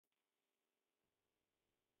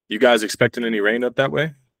You guys expecting any rain up that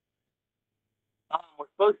way? We're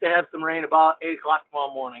supposed to have some rain about 8 o'clock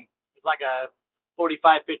tomorrow morning. It's like a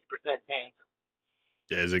 45-50% chance.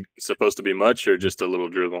 Yeah, is it supposed to be much or just a little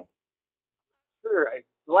drizzle? Sure.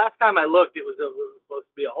 The last time I looked, it was supposed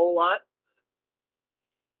to be a whole lot.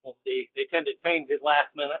 We'll see. They tend to change it last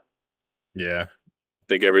minute. Yeah, I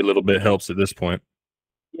think every little bit helps at this point.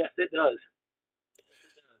 Yes, it does.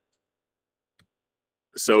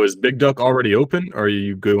 So is Big Duck already open, or are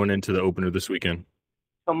you going into the opener this weekend?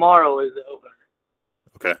 Tomorrow is the opener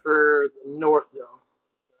Okay. for the North Zone.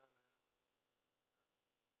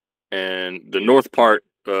 And the north part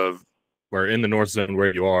of where in the North Zone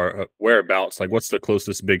where you are, whereabouts? Like, what's the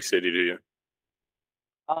closest big city to you?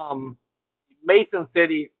 Mason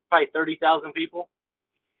City, probably 30,000 people.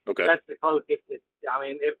 Okay. That's the closest. I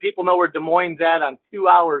mean, if people know where Des Moines at, I'm 2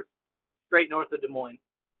 hours straight north of Des Moines.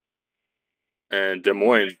 And Des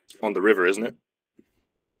Moines on the river, isn't it?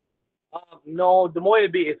 No, Des Moines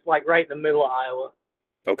would be, it's like right in the middle of Iowa.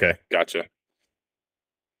 Okay, gotcha.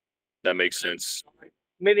 That makes sense.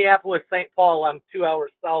 Minneapolis, St. Paul, I'm 2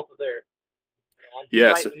 hours south of there. I'm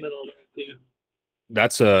Yes, right in the middle of there, too.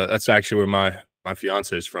 that's actually where my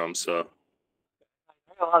fiance is from. So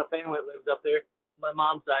I got a lot of family that lives up there. My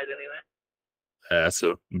mom's side, anyway. yeah, that's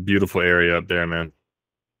a beautiful area up there, man.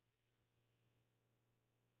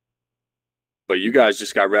 But you guys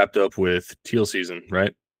just got wrapped up with teal season,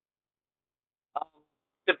 right? Um,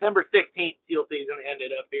 September 16th, teal season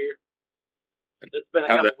ended up here. It's been a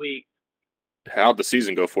How'd couple weeks. How'd the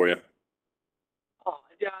season go for you? Oh,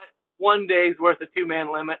 I got 1 day's worth of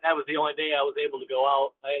 2-man limit. That was the only day I was able to go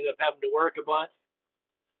out. I ended up having to work a bunch,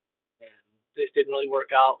 and this didn't really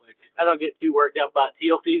work out. I don't get too worked up about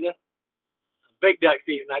teal season. Big duck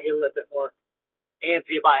season, I get a little bit more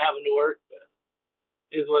antsy about having to work, but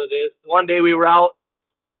it is what it is. One day we were out,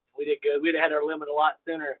 we did good. We'd have had our limit a lot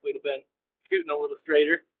sooner if we'd have been shooting a little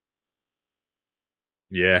straighter.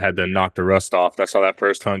 Yeah, had to knock the rust off. That's how that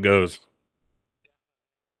first hunt goes.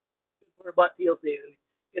 We're about teal season.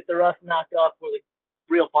 Get the rust knocked off before the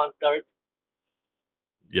real fun starts.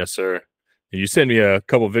 Yes, sir. You sent me a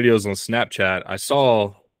couple videos on Snapchat. I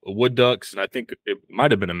saw wood ducks, and I think it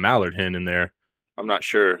might have been a mallard hen in there. I'm not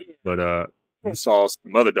sure, but I saw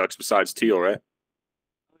some other ducks besides teal, right?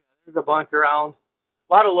 There's a bunch around.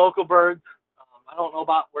 A lot of local birds. I don't know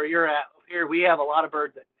about where you're at. Here we have a lot of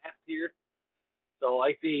birds that nest here. So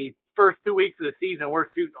I see first 2 weeks of the season, we're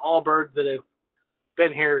shooting all birds that have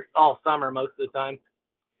been here all summer most of the time.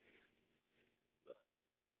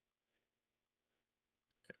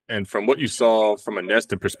 And from what you saw from a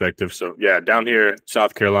nesting perspective, so yeah, down here,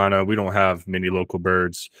 South Carolina, we don't have many local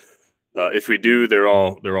birds. If we do, they're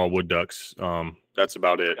all wood ducks. That's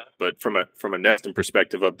about it. Okay. But from a nesting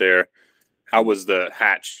perspective up there, how was the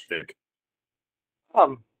hatch thick? I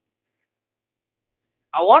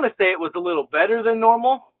want to say it was a little better than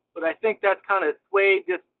normal, but I think that's kind of swayed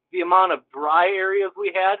just the amount of dry areas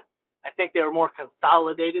we had. I think they were more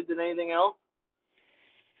consolidated than anything else.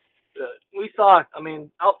 We saw, I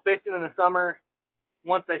mean, out fishing in the summer,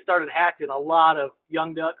 once they started hatching, a lot of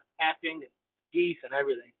young ducks hatching, and geese and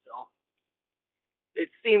everything. So it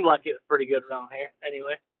seemed like it was pretty good around here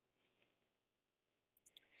anyway.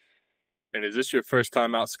 And is this your first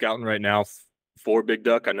time out scouting right now for big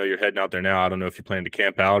duck? I know you're heading out there now. I don't know if you plan to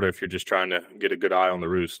camp out or if you're just trying to get a good eye on the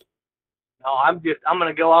roost. No, I'm going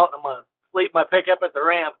to go out and I'm going to sleep my pickup at the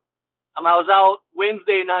ramp. I was out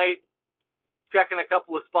Wednesday night checking a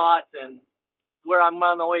couple of spots, and where I'm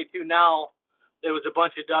on the way to now, there was a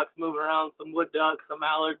bunch of ducks moving around, some wood ducks, some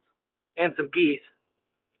mallards, and some geese.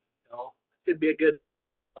 So should be a good.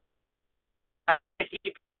 I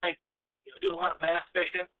keep do a lot of bass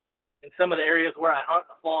fishing in some of the areas where I hunt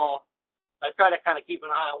in the fall. I try to kind of keep an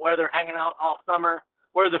eye on where they're hanging out all summer,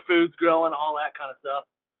 where the food's growing, all that kind of stuff,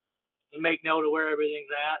 and make note of where everything's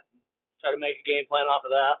at. Try to make a game plan off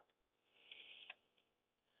of that.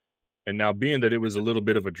 And now, being that it was a little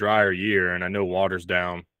bit of a drier year, and I know water's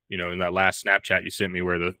down, in that last Snapchat you sent me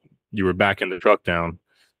where you were backing the truck down,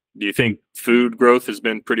 do you think food growth has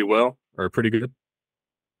been pretty well or pretty good?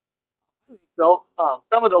 So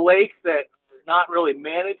some of the lakes that are not really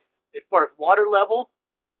managed as far as water level,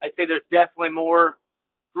 I'd say there's definitely more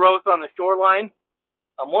growth on the shoreline.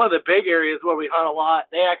 One of the big areas where we hunt a lot,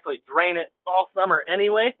 they actually drain it all summer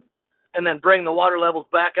anyway, and then bring the water levels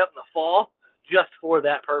back up in the fall just for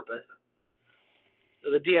that purpose. So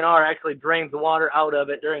the DNR actually drains the water out of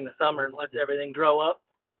it during the summer and lets everything grow up,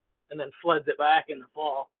 and then floods it back in the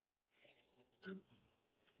fall.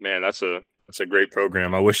 Man, that's a great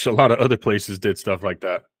program. I wish a lot of other places did stuff like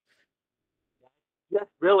that. Yes,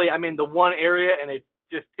 really. I mean, the one area, and it's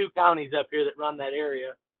just 2 counties up here that run that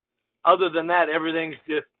area. Other than that, everything's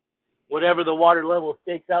just whatever the water level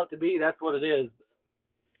stakes out to be. That's what it is.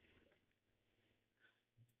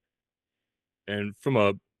 And from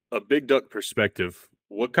a big duck perspective,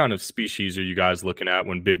 what kind of species are you guys looking at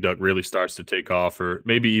when big duck really starts to take off, or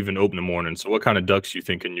maybe even open the morning? So, what kind of ducks you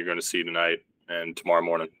thinking you're going to see tonight and tomorrow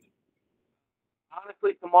morning?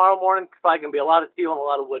 Honestly, tomorrow morning probably gonna be a lot of teal and a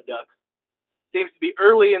lot of wood ducks. Seems to be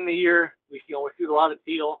early in the year. We shoot a lot of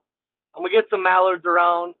teal, and we get some mallards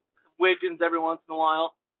around, widgeons every once in a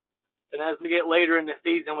while. And as we get later in the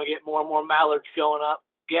season, we get more and more mallards showing up,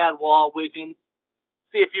 gadwall, widgeons.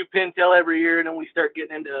 See a few pintail every year, and then we start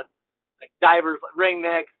getting into like divers,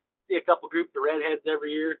 ringnecks. See a couple groups of redheads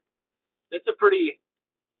every year. It's a pretty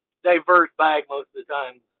diverse bag most of the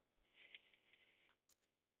time.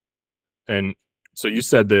 And so you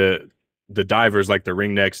said the divers like the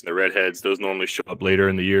ringnecks and the redheads, those normally show up later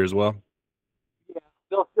in the year as well. Yeah,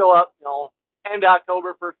 they'll show up, end of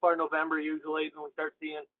October, first part of November usually is when we start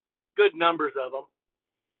seeing good numbers of them.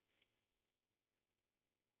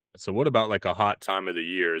 So what about like a hot time of the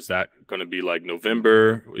year? Is that going to be like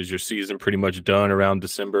November? Is your season pretty much done around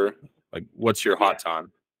December? Like what's your Yeah, hot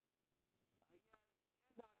time?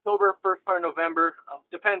 October, first part of November.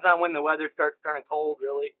 Depends on when the weather starts turning cold,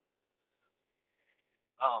 really.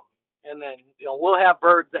 Um, and then we'll have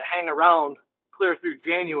birds that hang around clear through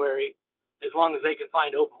January, as long as they can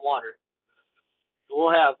find open water.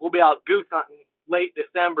 So we'll be out goose hunting late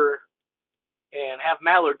December and have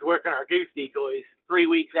mallards working our goose decoys 3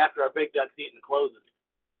 weeks after our big duck season closes.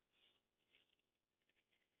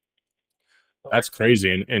 That's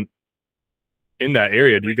crazy. And in that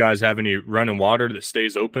area, do you guys have any running water that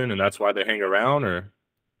stays open and that's why they hang around or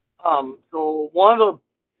So one of the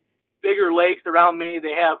bigger lakes around me,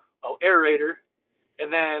 they have an aerator,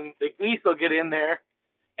 and then the geese will get in there,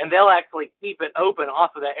 and they'll actually keep it open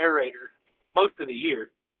off of that aerator most of the year.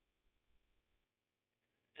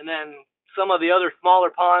 And then some of the other smaller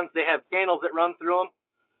ponds, they have channels that run through them,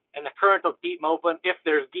 and the current will keep them open if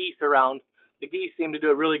there's geese around. The geese seem to do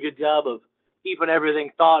a really good job of keeping everything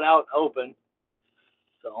thawed out and open.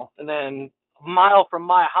 So, and then a mile from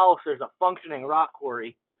my house, there's a functioning rock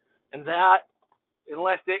quarry, and that,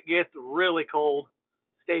 unless it gets really cold,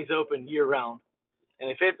 stays open year round. And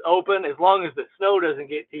if it's open, as long as the snow doesn't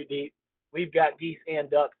get too deep, we've got geese and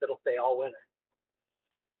ducks that'll stay all winter.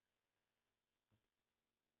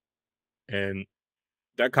 and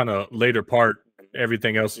that kind of later part,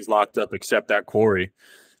 everything else is locked up except that quarry.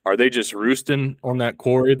 Are they just roosting on that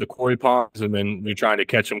quarry, the quarry ponds, and then you're trying to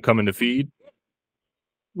catch them coming to feed?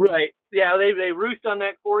 Right. Yeah, they roost on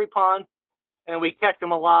that quarry pond, and we catch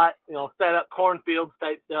them a lot. Set up cornfields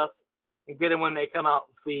type stuff, and get them when they come out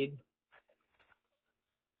and feed.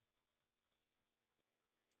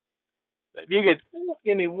 If you could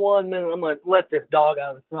give me 1 minute, I'm gonna let this dog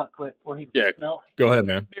out of the truck quick before he Yeah, smells. go ahead,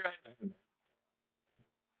 man. Be right back.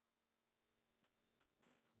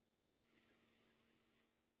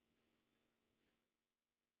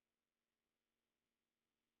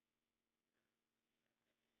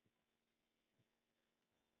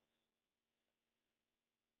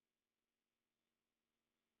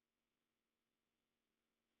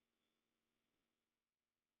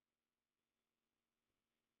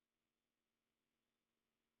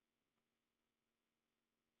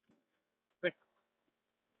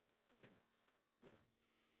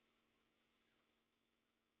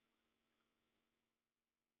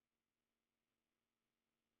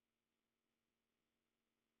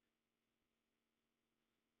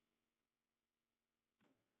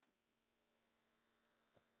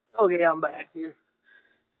 Okay, I'm back here.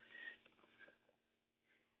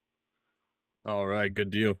 All right,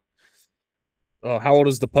 good deal. Oh, how old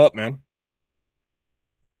is the pup, man?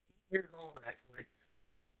 Here's home actually.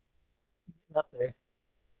 Up there.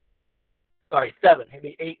 Sorry, 7. He'll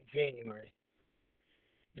be 8 in January.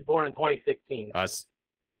 He's born in 2016.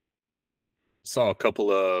 Saw a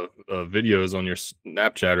couple of videos on your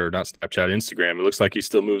Snapchat or not Snapchat, Instagram. It looks like he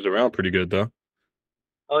still moves around pretty good though.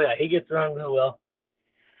 Oh yeah, he gets around real well.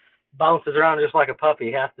 Bounces around just like a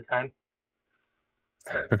puppy half the time.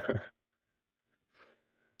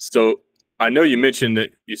 So I know you mentioned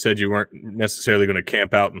that you said you weren't necessarily going to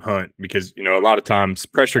camp out and hunt because a lot of times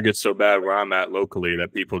pressure gets so bad where I'm at locally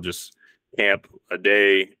that people just camp a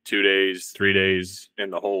day, 2 days, 3 days in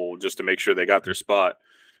the hole just to make sure they got their spot.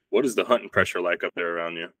 What is the hunting pressure like up there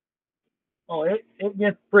around you? Oh, it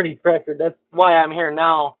gets pretty pressured. That's why I'm here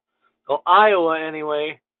now. So Iowa,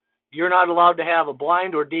 anyway, you're not allowed to have a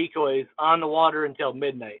blind or decoys on the water until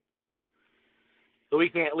midnight. So we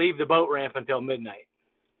can't leave the boat ramp until midnight.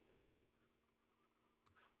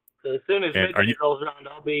 So as soon as And are you midnight rolls around,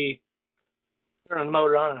 I'll be turning the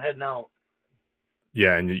motor on and heading out.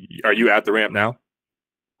 Yeah, and are you at the ramp now?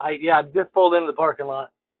 I just pulled into the parking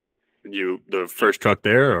lot. You the first truck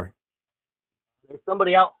there, or There's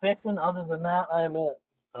somebody out fishing. Other than that, I am it.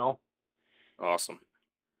 So, awesome.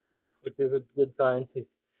 which is a good sign.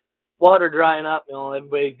 Water drying up,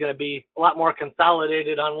 everybody's going to be a lot more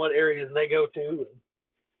consolidated on what areas they go to.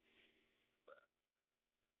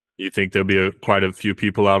 You think there'll be quite a few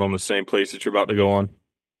people out on the same place that you're about to go on?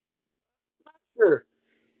 Sure.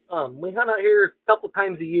 We hunt out here a couple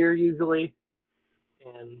times a year usually,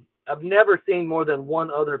 and I've never seen more than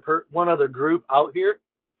one other group out here.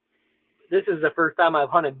 This is the first time I've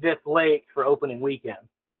hunted this lake for opening weekend.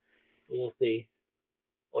 We'll see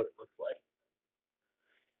what it looks like.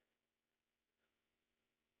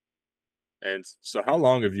 And so, how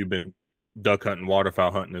long have you been duck hunting,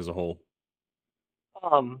 waterfowl hunting as a whole?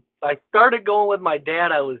 I started going with my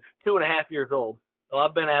dad. I was 2.5 years old, so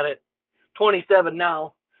I've been at it 27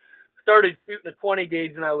 now. Started shooting a 20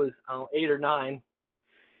 gauge when I was 8 or 9,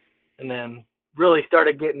 and then really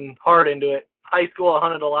started getting hard into it. High school, I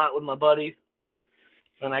hunted a lot with my buddies,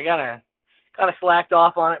 and I kind of slacked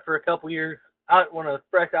off on it for a couple years. Out when I was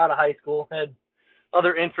fresh out of high school, had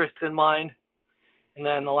other interests in mind, and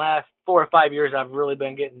then the last 4 or 5 years, I've really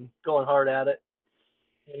been going hard at it.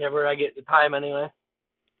 Whenever I get the time, anyway.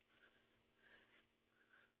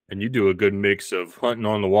 And you do a good mix of hunting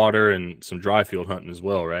on the water and some dry field hunting as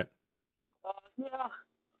well, right? Yeah,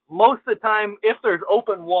 most of the time, if there's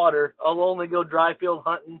open water, I'll only go dry field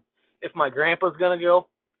hunting if my grandpa's gonna go.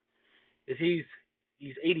 Cause he's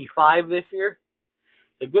 85 this year.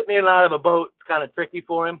 So getting in and out of a boat is kind of tricky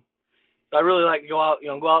for him. So I really like to go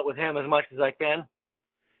out with him as much as I can.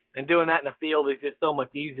 And doing that in the field is just so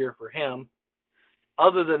much easier for him.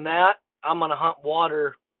 Other than that, I'm gonna hunt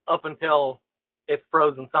water up until it's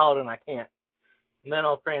frozen solid and I can't. And then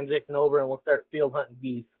I'll transition over and we'll start field hunting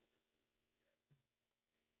geese.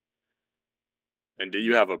 And do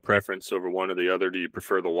you have a preference over one or the other? Do you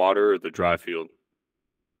prefer the water or the dry field?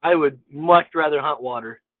 I would much rather hunt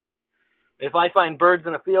water. If I find birds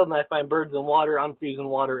in a field and I find birds in water, I'm choosing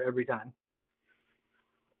water every time.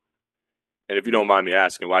 And if you don't mind me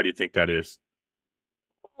asking, why do you think that is?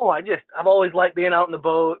 Oh, I've always liked being out in the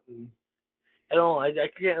boat. And I don't know, I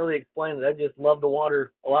can't really explain it. I just love the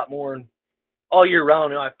water a lot more and all year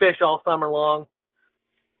round. I fish all summer long.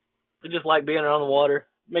 I just like being around the water.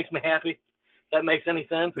 It makes me happy. If that makes any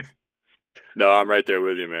sense. No, I'm right there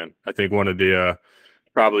with you, man. I think one of the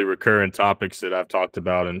probably recurring topics that I've talked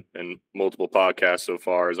about in multiple podcasts so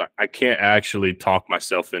far is I can't actually talk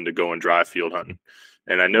myself into going dry field hunting.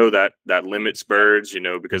 And I know that limits birds,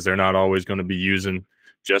 because they're not always going to be using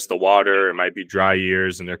just the water. It might be dry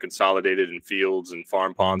years and they're consolidated in fields and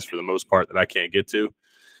farm ponds for the most part that I can't get to.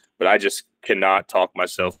 But I just cannot talk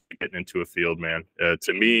myself getting into a field, man.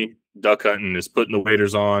 To me, duck hunting is putting the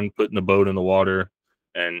waders on, putting the boat in the water,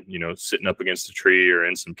 and sitting up against a tree or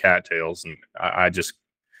in some cattails. And I just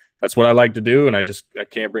that's what I like to do, and I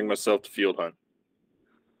can't bring myself to field hunt.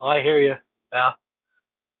 Oh, I hear you. Yeah.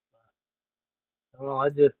 Well,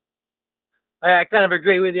 I kind of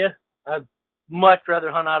agree with you. I'd much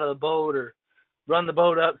rather hunt out of the boat or run the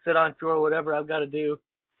boat up, sit on shore, whatever I've got to do.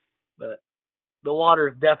 But the water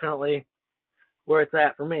is definitely where it's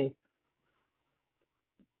at for me.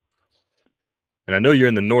 And I know you're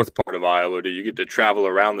in the north part of Iowa. Do you get to travel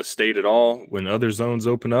around the state at all when other zones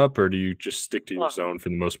open up, or do you just stick to your zone for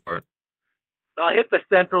the most part? I hit the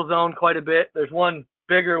central zone quite a bit. There's one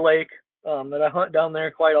bigger lake that I hunt down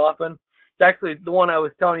there quite often. It's actually the one I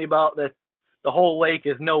was telling you about. That the whole lake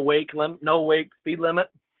is no wake speed limit,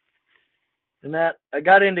 and that I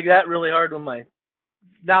got into that really hard when my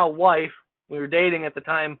now wife, we were dating at the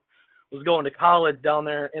time, was going to college down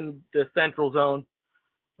there in the central zone.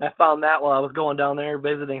 I found that while I was going down there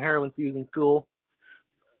visiting her when she was in school.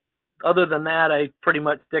 Other than that, I pretty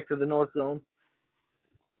much stick to the north zone.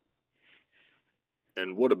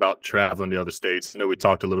 And what about traveling to other states? I know we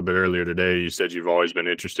talked a little bit earlier today. You said you've always been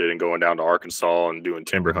interested in going down to Arkansas and doing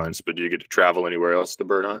timber hunts, but do you get to travel anywhere else to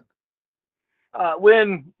bird hunt?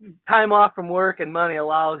 When time off from work and money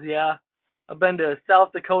allows, yeah. I've been to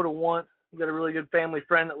South Dakota once. I've got a really good family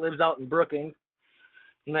friend that lives out in Brookings.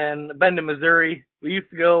 And then I've been to Missouri. We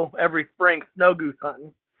used to go every spring snow goose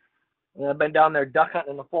hunting. And I've been down there duck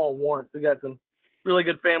hunting in the fall once. We got some really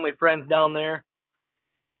good family friends down there.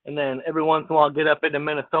 And then every once in a while, get up into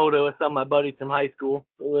Minnesota with some of my buddies from high school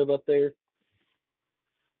who live up there.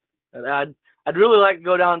 And I'd really like to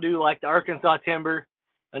go down and do like the Arkansas timber.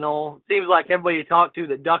 I know it seems like everybody you talk to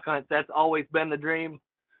that duck hunts, that's always been the dream.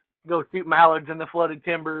 Go shoot mallards in the flooded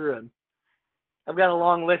timber, and I've got a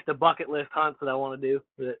long list of bucket list hunts that I want to do.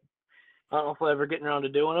 But I don't know if I'll ever get around to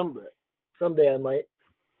doing them, but someday I might.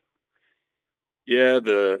 Yeah,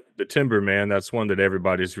 the timber, man, that's one that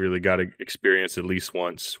everybody's really got to experience at least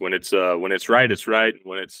once. When it's right, it's right.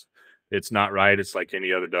 When it's not right, it's like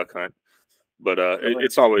any other duck hunt. But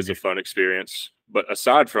it's always a fun experience. But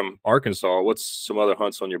aside from Arkansas, what's some other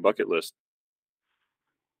hunts on your bucket list?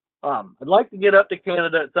 I'd like to get up to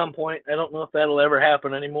Canada at some point. I don't know if that'll ever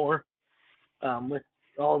happen anymore. With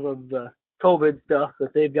all of the COVID stuff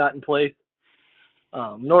that they've got in place.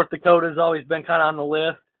 North Dakota's always been kind of on the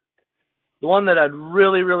list. The one that I'd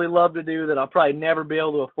really, really love to do that I'll probably never be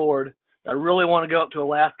able to afford, I really want to go up to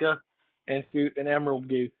Alaska and shoot an emerald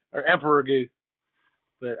goose or emperor goose.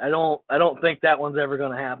 But I don't think that one's ever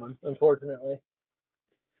going to happen, unfortunately.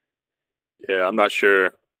 Yeah, I'm not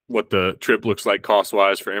sure what the trip looks like cost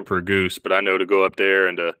wise for Emperor Goose, but I know to go up there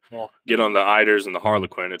and to Well, get on the eiders and the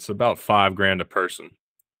harlequin, it's about 5 grand a person.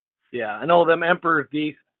 yeah, I know them emperor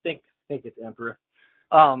geese. Think it's emperor.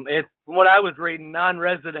 It's from what I was reading,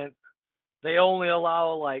 non-resident. They only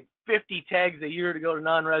allow like 50 tags a year to go to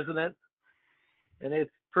non-residents, and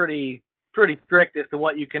it's pretty strict as to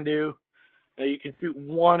what you can do. You can shoot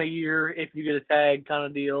one a year if you get a tag, kind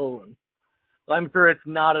of deal. And I'm sure it's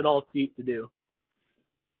not at all cheap to do.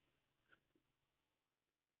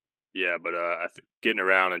 Yeah, but getting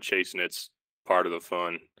around and chasing it's part of the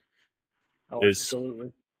fun. Oh, Is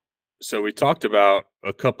absolutely. so we talked about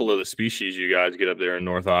a couple of the species you guys get up there in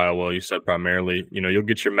North Iowa. You said primarily, you'll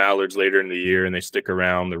get your mallards later in the year and they stick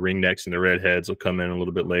around. The ringnecks and the redheads will come in a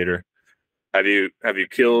little bit later. Have you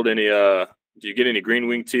killed any do you get any green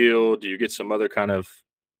wing teal? Do you get some other kind of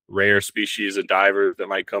rare species of divers that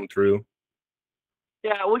might come through?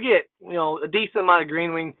 Yeah, we get a decent amount of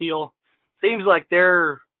green wing teal. Seems like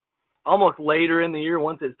they're almost later in the year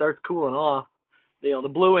once it starts cooling off. The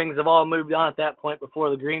blue wings have all moved on at that point before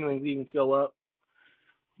the green wings even show up.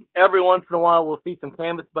 Every once in a while, we'll see some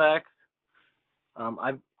canvasbacks.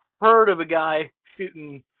 I've heard of a guy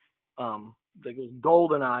shooting the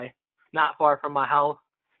golden eye not far from my house.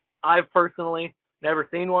 I've personally never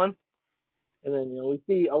seen one. And then we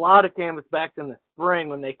see a lot of canvasbacks in the spring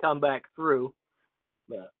when they come back through,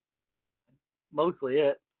 but mostly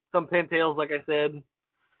it. Some pintails, like I said.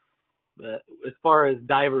 But as far as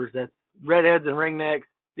divers, that's redheads and ringnecks,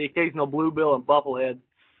 the occasional bluebill and bufflehead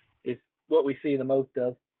is what we see the most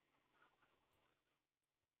of.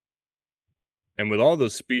 And with all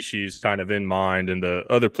those species kind of in mind and the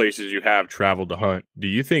other places you have traveled to hunt, do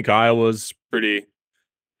you think Iowa's pretty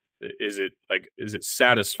is it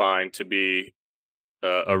satisfying to be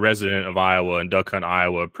a resident of Iowa and duck hunt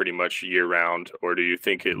Iowa pretty much year round, or do you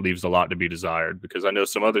think it leaves a lot to be desired? Because I know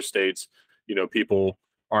some other states, people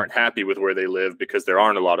aren't happy with where they live because there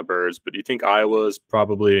aren't a lot of birds. But do you think Iowa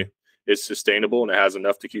is sustainable and it has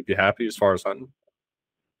enough to keep you happy as far as hunting?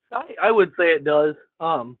 I would say it does.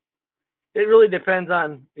 It really depends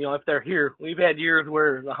on if they're here. We've had years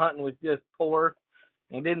where the hunting was just poor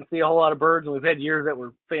and didn't see a whole lot of birds, and we've had years that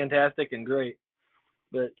were fantastic and great.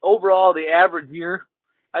 But overall, the average year,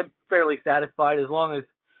 I'm fairly satisfied as long as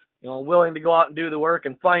willing to go out and do the work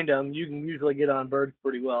and find them. You can usually get on birds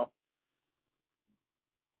pretty well.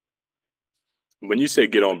 When you say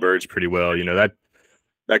get on birds pretty well,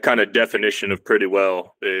 that kind of definition of pretty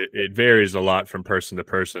well, it varies a lot from person to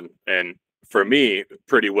person. And for me,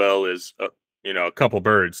 pretty well is a couple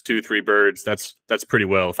birds, 2 3 birds. That's pretty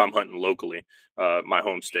well if I'm hunting locally, my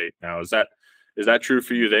home state. Now is that true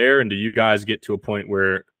for you there? And do you guys get to a point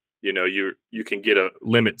where you can get a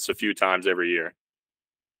limits a few times every year?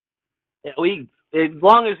 Yeah, we as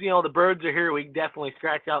long as the birds are here, we definitely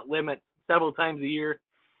scratch out limits several times a year.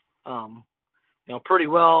 Um, pretty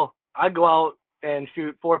well. I go out and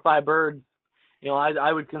shoot 4 or 5 birds.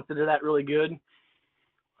 I would consider that really good.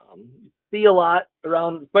 See a lot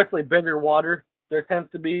around, especially bigger water. There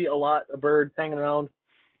tends to be a lot of birds hanging around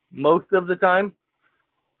most of the time.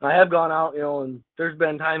 I have gone out, and there's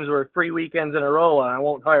been times where 3 weekends in a row and I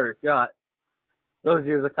won't fire a shot. Those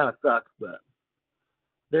years it kind of sucks, but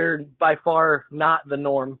they're by far not the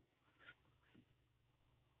norm.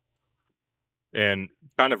 And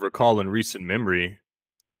kind of recall in recent memory,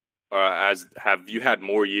 as have you had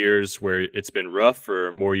more years where it's been rough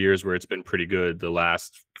or more years where it's been pretty good? The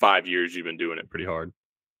last 5 years you've been doing it pretty hard.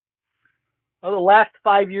 Well, the last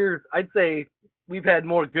 5 years, I'd say we've had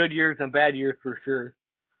more good years than bad years for sure.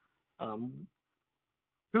 Um,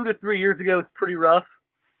 2 to 3 years ago was pretty rough.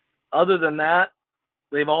 Other than that,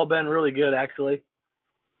 they've all been really good actually,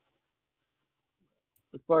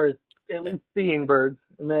 as far as at least seeing birds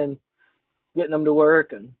and then getting them to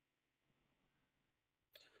work.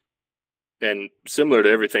 And similar to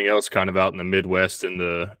everything else kind of out in the Midwest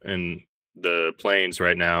and the plains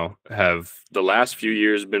right now, have the last few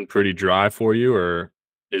years been pretty dry for you, or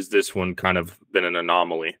is this one kind of been an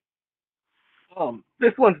anomaly?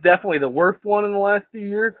 This one's definitely the worst one in the last few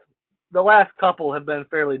years. The last couple have been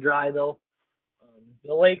fairly dry though.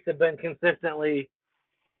 The lakes have been consistently,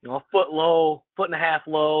 a foot low, foot and a half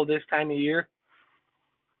low this time of year.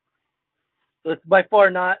 So it's by far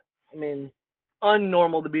not, I mean,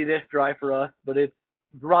 unnormal to be this dry for us, but it's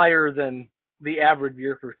drier than the average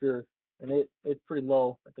year for sure, and it's pretty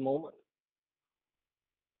low at the moment.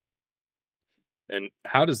 And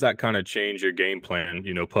how does that kind of change your game plan,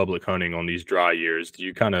 public hunting on these dry years? Do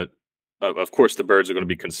you kind of course, the birds are going to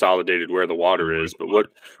be consolidated where the water is, but what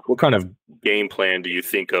kind of game plan do you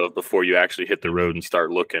think of before you actually hit the road and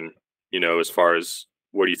start looking, as far as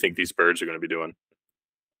what do you think these birds are going to be doing?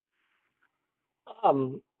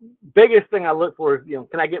 Um, Biggest thing I look for is,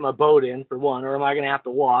 can I get my boat in for one, or am I going to have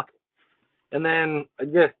to walk? And then I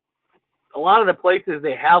just a lot of the places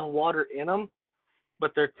they have water in them,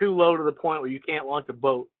 but they're too low to the point where you can't launch a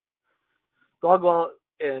boat. So I'll go out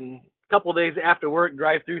and a couple of days after work,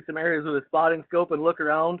 drive through some areas with a spotting scope and look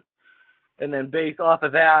around, and then base off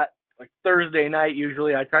of that. Like Thursday night,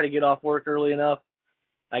 usually I try to get off work early enough.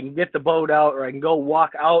 I can get the boat out, or I can go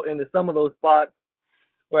walk out into some of those spots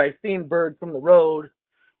where I've seen birds from the road,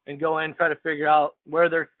 and go in and try to figure out where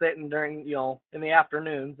they're sitting during, in the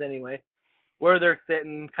afternoons anyway, where they're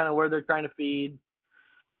sitting, kind of where they're trying to feed.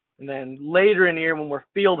 And then later in the year when we're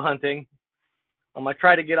field hunting, I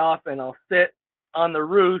try to get off and I'll sit on the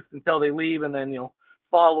roost until they leave, and then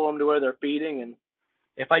follow them to where they're feeding. And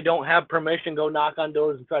if I don't have permission, go knock on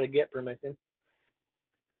doors and try to get permission.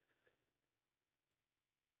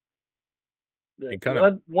 And kind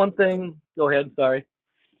of One thing, go ahead. Sorry.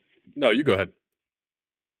 no, you go ahead.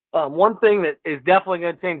 One thing that is definitely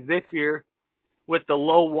going to change this year with the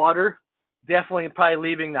low water, definitely probably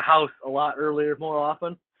leaving the house a lot earlier, more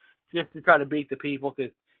often, just to try to beat the people.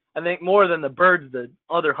 Because I think more than the birds, the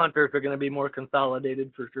other hunters are going to be more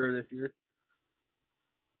consolidated for sure this year.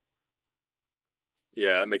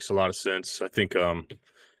 Yeah, that makes a lot of sense. I think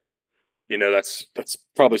that's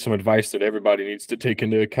probably some advice that everybody needs to take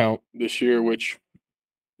into account this year, which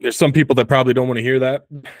there's some people that probably don't want to hear that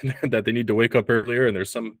that they need to wake up earlier, and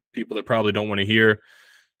there's some people that probably don't want to hear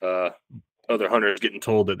uh other hunters getting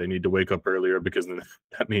told that they need to wake up earlier because then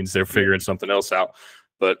that means they're figuring something else out.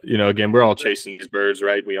 But again, we're all chasing these birds,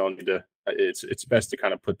 right? We all need to. It's best to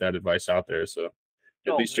kind of put that advice out there, so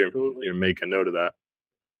at Oh, least you're absolutely. you're making note of that.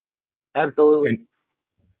 Absolutely.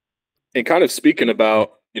 And kind of speaking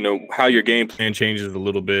about, how your game plan changes a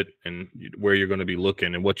little bit and where you're going to be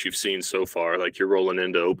looking and what you've seen so far, like you're rolling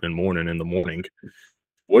into open morning in the morning.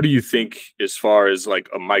 What do you think as far as like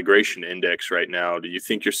a migration index right now? Do you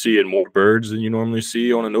think you're seeing more birds than you normally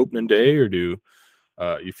see on an opening day, or do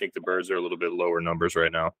you think the birds are a little bit lower numbers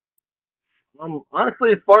right now?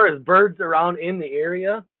 Honestly, as far as birds around in the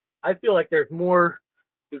area, I feel like there's more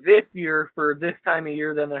this year for this time of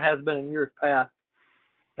year than there has been in years past.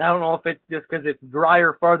 I don't know if it's just because it's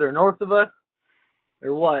drier farther north of us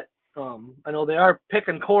or what. I know they are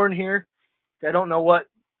picking corn here. I don't know what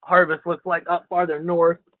harvest looks like up farther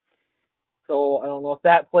north, so I don't know if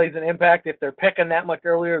that plays an impact. If they're picking that much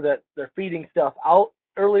earlier, that they're feeding stuff out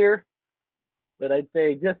earlier. But I'd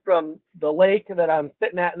say just from the lake that I'm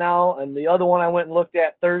sitting at now and the other one I went and looked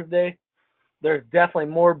at Thursday, there's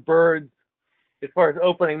definitely more birds as far as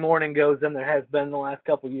opening morning goes than there has been the last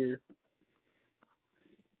couple of years.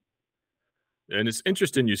 And it's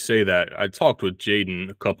interesting you say that. I talked with Jaden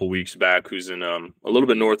a couple weeks back, who's in a little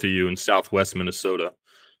bit north of you in Southwest Minnesota,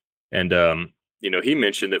 and he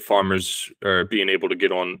mentioned that farmers are being able to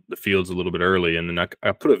get on the fields a little bit early. And then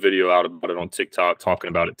I put a video out about it on TikTok talking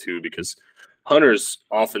about it too, because hunters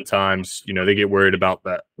oftentimes, they get worried about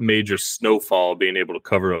that major snowfall being able to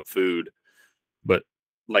cover up food. But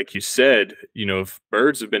like you said, if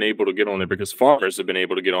birds have been able to get on there because farmers have been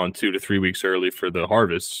able to get on 2 to 3 weeks early for the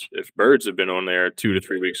harvest, if birds have been on there 2 to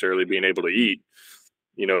 3 weeks early being able to eat,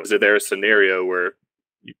 is there a scenario where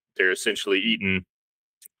they're essentially eating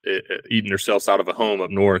themselves out of a home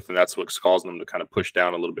up north, and that's what's causing them to kind of push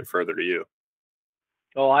down a little bit further to you?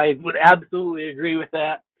 So I would absolutely agree with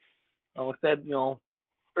that. I said,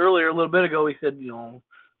 earlier a little bit ago, we said, a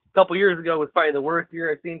couple years ago was probably the worst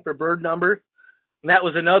year I've seen for bird numbers. And that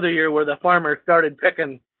was another year where the farmers started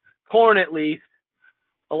picking corn at least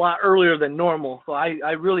a lot earlier than normal. So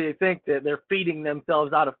I really think that they're feeding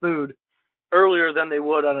themselves out of food earlier than they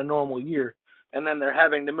would on a normal year. And then they're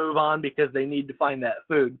having to move on because they need to find that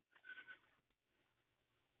food.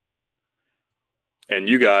 And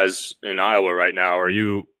you guys in Iowa right now,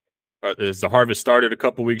 is the harvest started a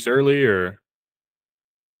couple weeks early, or?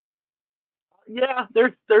 Yeah,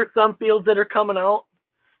 there's some fields that are coming out.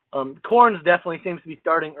 Corn definitely seems to be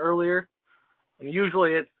starting earlier. And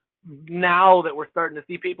usually it's now that we're starting to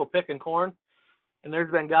see people picking corn. And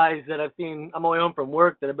there's been guys that I've seen on my way home from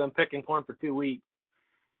work that have been picking corn for 2 weeks.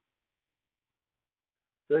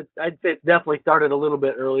 So I'd say it's definitely started a little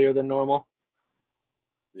bit earlier than normal.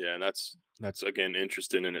 Yeah, and that's again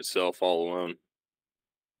interesting in itself all alone.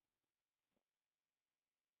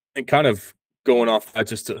 And kind of going off that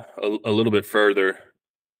just a little bit further,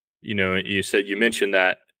 you mentioned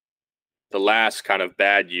that the last kind of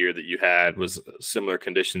bad year that you had was similar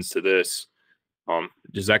conditions to this.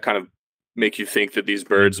 Does that kind of make you think that these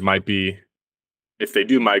birds might be, if they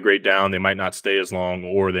do migrate down, they might not stay as long,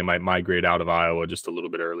 or they might migrate out of Iowa just a little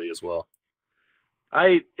bit early as well?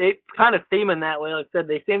 It kind of seeming that way. Like I said,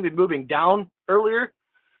 they seem to be moving down earlier.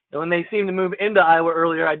 And when they seem to move into Iowa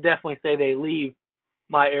earlier, I definitely say they leave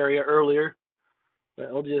my area earlier. But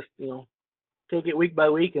I'll just, take it week by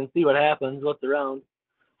week and see what happens, what's around.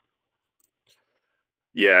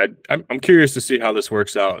 Yeah, I'm curious to see how this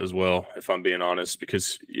works out as well, if I'm being honest,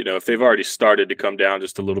 because if they've already started to come down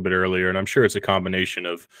just a little bit earlier, and I'm sure it's a combination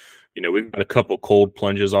of, we've got a couple cold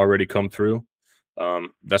plunges already come through.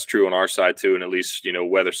 That's true on our side too, and at least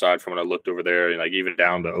weather side from when I looked over there, and like even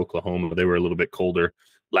down to Oklahoma, they were a little bit colder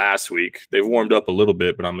last week. They've warmed up a little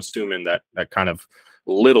bit, but I'm assuming that that kind of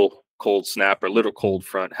little cold snap or little cold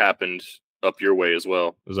front happened up your way as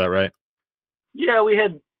well. Is that right? Yeah, we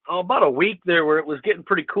had about a week there where it was getting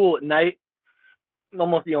pretty cool at night,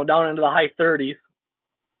 almost, down into the high 30s.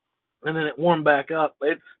 And then it warmed back up.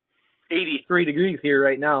 It's 83 degrees here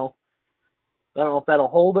right now. I don't know if that'll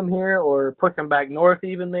hold them here or push them back north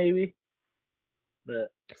even maybe.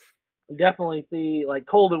 But definitely see like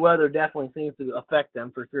colder weather definitely seems to affect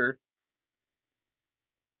them for sure.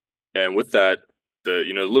 And with that, the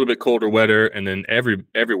a little bit colder weather, and then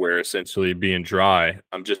everywhere essentially being dry.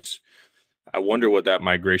 I wonder what that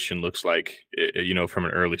migration looks like, from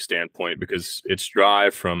an early standpoint, because it's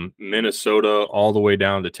dry from Minnesota all the way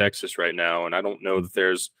down to Texas right now, and I don't know that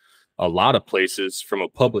there's a lot of places from a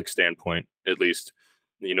public standpoint, at least,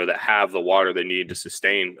 that have the water they need to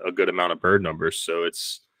sustain a good amount of bird numbers. So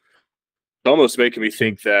it's almost making me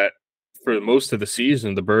think that for most of the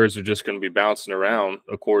season, the birds are just going to be bouncing around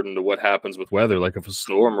according to what happens with weather. Like if a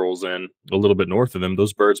storm rolls in a little bit north of them,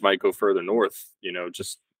 those birds might go further north,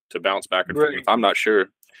 just to bounce back and forth. Right. I'm not sure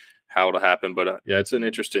how it'll happen, but yeah, it's an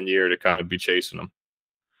interesting year to kind of be chasing them.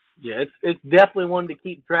 Yeah, it's definitely one to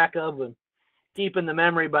keep track of and keep in the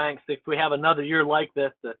memory banks if we have another year like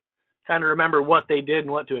this to kind of remember what they did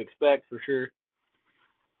and what to expect for sure.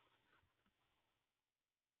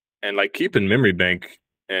 And like keeping memory bank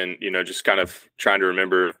and, just kind of trying to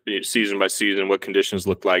remember season by season what conditions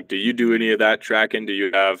look like. Do you do any of that tracking? Do you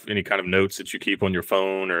have any kind of notes that you keep on your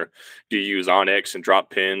phone, or do you use Onyx and drop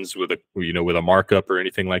pins with a markup or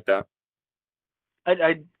anything like that?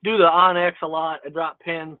 I do the Onyx a lot. I drop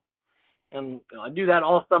pins, and I do that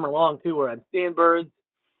all summer long too, where I'm seeing birds,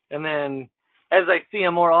 and then as I see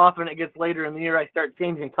them more often, it gets later in the year. I start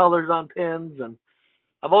changing colors on pins, and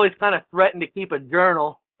I've always kind of threatened to keep a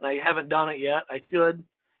journal, and I haven't done it yet. I should,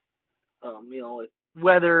 with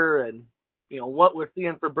weather and what we're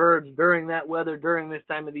seeing for birds during that weather during this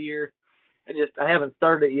time of the year. I haven't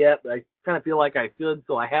started it yet, but I kind of feel like I should,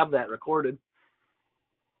 so I have that recorded.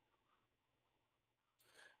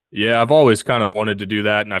 Yeah, I've always kind of wanted to do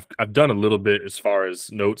that, and I've done a little bit as far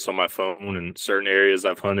as notes on my phone and certain areas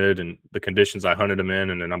I've hunted and the conditions I hunted them in,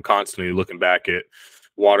 and then I'm constantly looking back at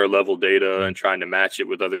water level data and trying to match it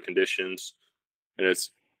with other conditions. And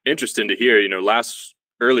it's interesting to hear. Last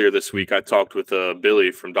earlier this week, I talked with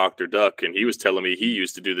Billy from Doctor Duck, and he was telling me he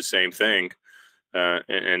used to do the same thing,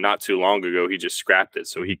 and not too long ago he just scrapped it.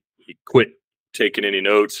 So he quit taking any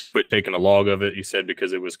notes, quit taking a log of it. He said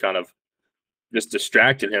because it was kind of just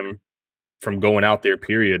distracted him from going out there,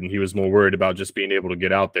 period. And he was more worried about just being able to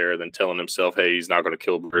get out there than telling himself, hey, he's not going to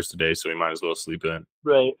kill birds today, so he might as well sleep in.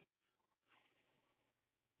 Right.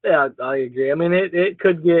 Yeah, I agree. I mean, it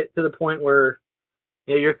could get to the point where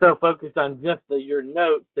you're so focused on just your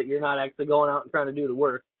notes that you're not actually going out and trying to do the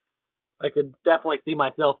work. I could definitely see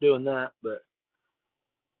myself doing that, but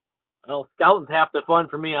scouting's half the fun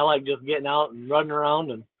for me. I like just getting out and running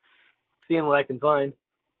around and seeing what I can find.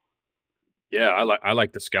 Yeah, I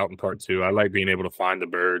like the scouting part too. I like being able to find the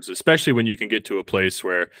birds, especially when you can get to a place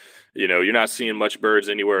where, you're not seeing much birds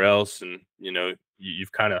anywhere else, and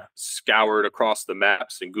you've kind of scoured across the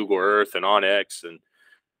maps and Google Earth and on X, and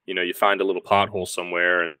you find a little pothole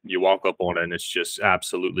somewhere and you walk up on it and it's just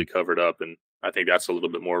absolutely covered up. And I think that's a little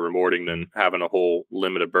bit more rewarding than having a whole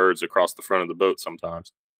limit of birds across the front of the boat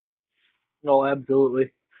sometimes. No,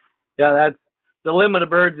 absolutely. Yeah, the limit of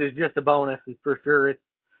birds is just a bonus, is for sure. It's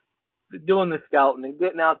doing the scouting and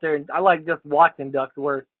getting out there. And I like just watching ducks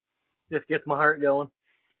work. Just gets my heart going.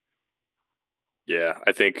 Yeah,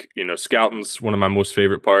 I think, scouting's one of my most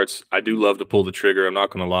favorite parts. I do love to pull the trigger, I'm not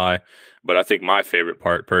gonna lie, but I think my favorite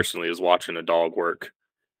part personally is watching a dog work.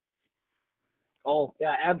 Oh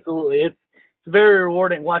yeah, absolutely. It's very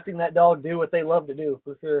rewarding watching that dog do what they love to do,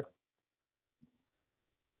 for sure.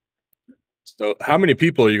 So, how many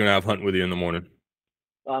people are you gonna have hunting with you in the morning?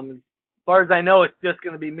 As far as I know, it's just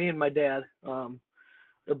going to be me and my dad.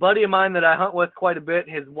 A buddy of mine that I hunt with quite a bit,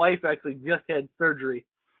 his wife actually just had surgery,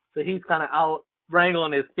 so he's kind of out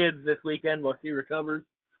wrangling his kids this weekend while she recovers.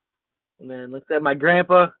 And then let's say my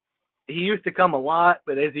grandpa, he used to come a lot,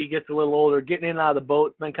 but as he gets a little older, getting in and out of the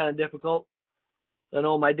boat's been kind of difficult. I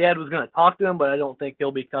know my dad was going to talk to him, but I don't think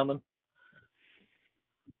he'll be coming.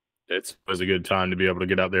 It's always a good time to be able to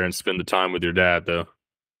get out there and spend the time with your dad, though.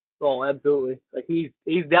 Oh, absolutely. Like he's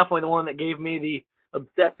definitely the one that gave me the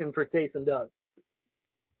obsession for chasing ducks.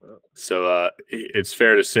 So, it's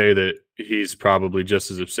fair to say that he's probably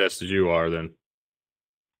just as obsessed as you are. Then,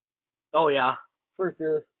 Oh yeah, for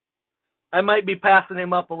sure. I might be passing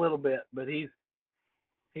him up a little bit, but he's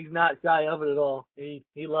not shy of it at all. He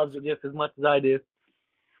loves it just as much as I do.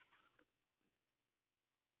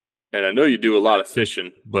 and I know you do a lot of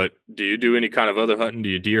fishing, but do you do any kind of other hunting? Do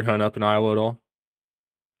you deer hunt up in Iowa at all?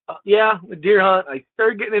 Yeah, the deer hunt. I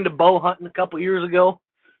started getting into bow hunting a couple years ago.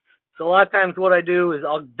 So a lot of times what I do is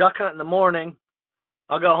I'll duck hunt in the morning.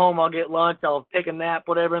 I'll go home, I'll get lunch, I'll take a nap,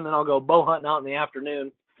 whatever, and then I'll go bow hunting out in the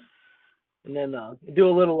afternoon. And then do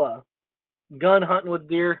a little gun hunting with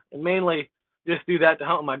deer, and mainly just do that to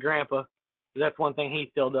hunt with my grandpa. That's one thing he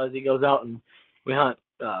still does. He goes out and we hunt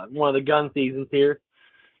one of the gun seasons here.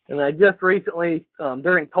 And I just recently,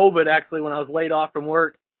 during COVID, actually, when I was laid off from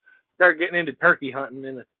work, started getting into turkey hunting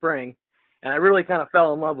in the spring, and I really kind of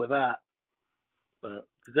fell in love with that. But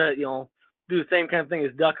that, do the same kind of thing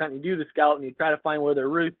as duck hunting. You do the scout and you try to find where they're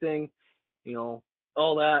roosting,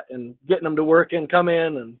 all that, and getting them to work and come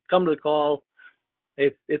in and come to the call.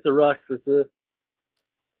 It's a rush for sure.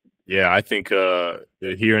 Yeah, I think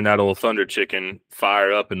hearing that old thunder chicken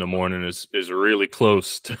fire up in the morning is really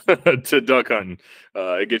close to, to duck hunting.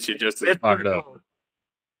 It gets you just as It's fired pretty up. close.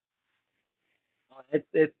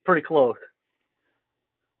 It's pretty close.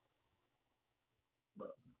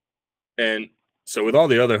 And so, with all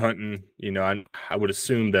the other hunting, I would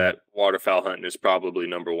assume that waterfowl hunting is probably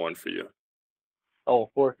number one for you. Oh,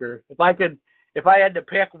 for sure. If I had to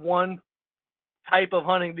pick one type of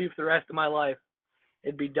hunting to do for the rest of my life,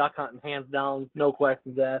 it'd be duck hunting, hands down, no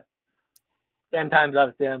questions asked. 10 times out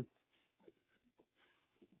of 10.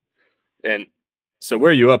 And so,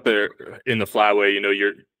 where are you up there in the flyway?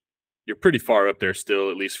 You're pretty far up there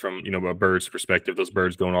still, at least from a bird's perspective. Those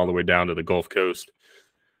birds going all the way down to the Gulf Coast.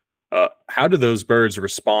 How do those birds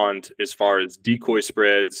respond as far as decoy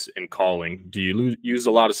spreads and calling? Do you use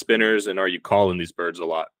a lot of spinners, and are you calling these birds a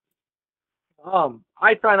lot?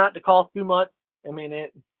 I try not to call too much. I mean,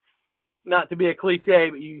 not to be a cliche,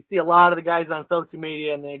 but you see a lot of the guys on social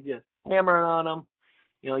media and they just hammering on them.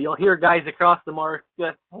 You'll hear guys across the marsh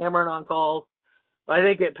just hammering on calls. But I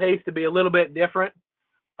think it pays to be a little bit different.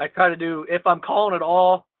 I try to do, if I'm calling at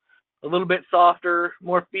all, a little bit softer,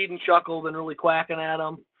 more feed and chuckle than really quacking at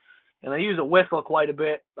them. And I use a whistle quite a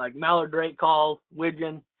bit, like mallard drake calls,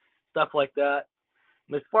 widgeon, stuff like that.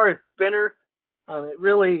 And as far as spinners,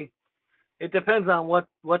 it depends on what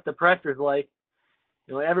the pressure's like.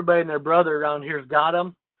 Everybody and their brother around here's got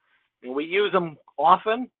them, and we use them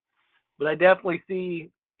often. But I definitely see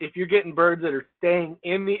if you're getting birds that are staying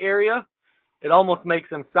in the area, it almost makes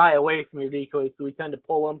them shy away from your decoys. So we tend to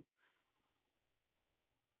pull them.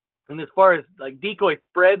 And as far as like decoy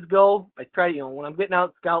spreads go, I try, when I'm getting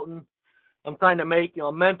out scouting, I'm trying to make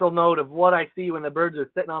a mental note of what I see when the birds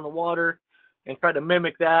are sitting on the water, and try to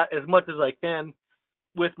mimic that as much as I can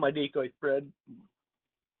with my decoy spread.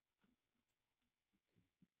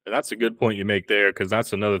 And that's a good point you make there, because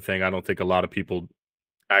that's another thing I don't think a lot of people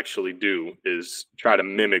actually do is try to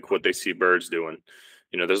mimic what they see birds doing.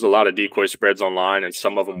 There's a lot of decoy spreads online, and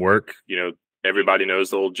some of them work. Everybody knows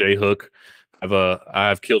the old J hook.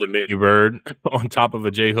 I've killed a mini bird on top of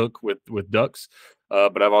a J hook with ducks,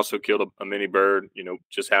 but I've also killed a mini bird.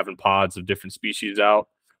 Just having pods of different species out.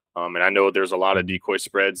 And I know there's a lot of decoy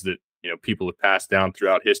spreads that people have passed down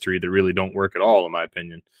throughout history that really don't work at all, in my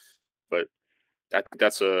opinion. But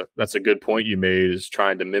that's a good point you made, is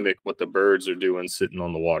trying to mimic what the birds are doing sitting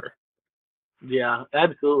on the water. Yeah,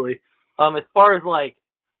 absolutely. As far as like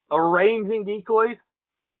arranging decoys,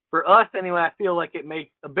 for us anyway, I feel like it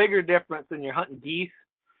makes a bigger difference when you're hunting geese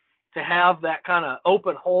to have that kind of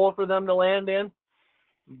open hole for them to land in.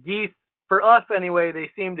 Geese, for us anyway,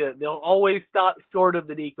 they'll always stop short of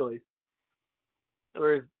the decoys.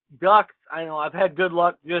 Whereas ducks, I know I've had good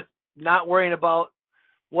luck just not worrying about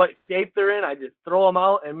what shape they're in. I just throw them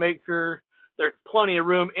out and make sure there's plenty of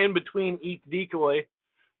room in between each decoy.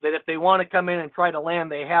 That if they want to come in and try to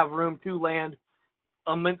land, they have room to land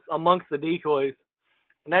amongst the decoys,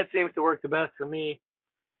 and that seems to work the best for me.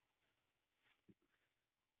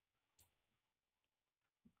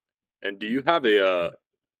 And do you have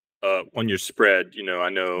on your spread? I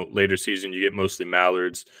know later season you get mostly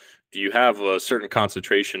mallards. Do you have a certain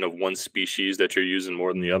concentration of one species that you're using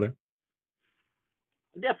more than the other?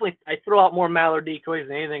 Definitely, I throw out more mallard decoys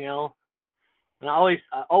than anything else, and I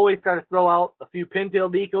always try to throw out a few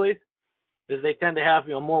pintail decoys because they tend to have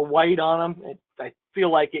more white on them. I feel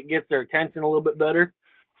like it gets their attention a little bit better,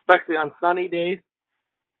 especially on sunny days.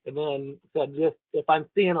 And then so just if I'm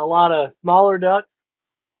seeing a lot of smaller ducks,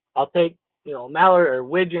 I'll take mallard or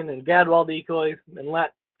widgeon and gadwall decoys and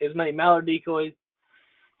let as many mallard decoys.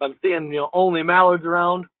 If I'm seeing only mallards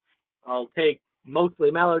around, I'll take mostly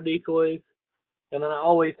mallard decoys, and then I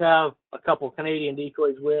always have a couple Canadian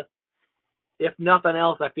decoys with. If nothing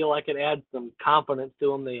else, I feel like it adds some confidence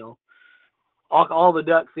to them. All the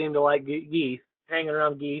ducks seem to like geese, hanging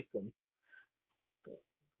around geese, and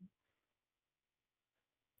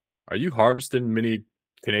Are you harvesting many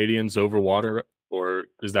Canadians over water, or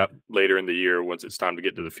is that later in the year once it's time to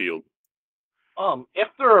get to the field? if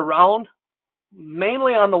they're around,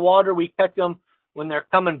 mainly on the water, we catch them when they're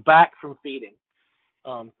coming back from feeding.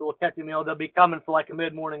 So we'll catch them. They'll be coming for like a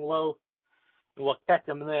mid-morning loaf, and we'll catch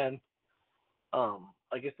them then.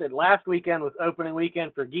 Like I said, last weekend was opening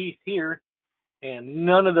weekend for geese here, and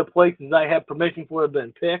none of the places I have permission for have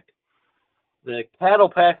been picked. The cattle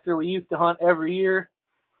pasture we used to hunt every year,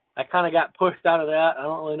 I kind of got pushed out of that. I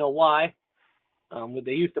don't really know why.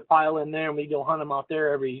 They used to pile in there, and we go hunt them out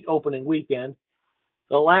there every opening weekend.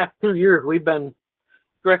 The last 2 years, we've been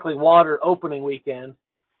strictly water opening weekend,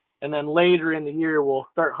 and then later in the year, we'll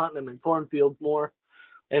start hunting them in cornfields more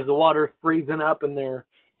as the water's freezing up and they're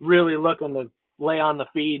really looking to lay on the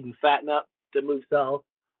feed and fatten up to move south.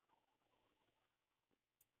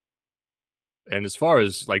 And as far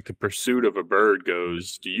as like the pursuit of a bird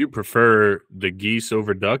goes, do you prefer the geese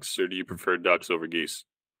over ducks, or do you prefer ducks over geese?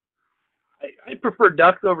 I prefer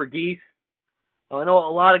ducks over geese. I know a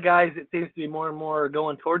lot of guys, it seems to be more and more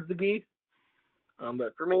going towards the geese.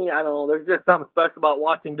 But for me, I don't know. There's just something special about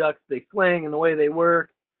watching ducks. They swing and the way they work.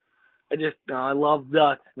 I love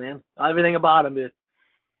ducks, man. Everything about them just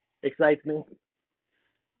excites me.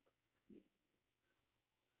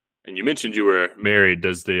 And you mentioned you were married.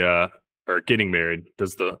 Does the or getting married?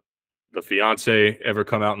 Does the fiance ever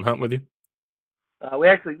come out and hunt with you?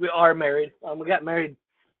 We are married. We got married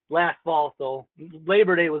last fall, so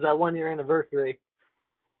Labor Day was our 1 year anniversary.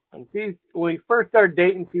 And when we first started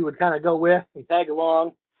dating, she would kind of go with and tag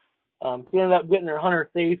along. She ended up getting her hunter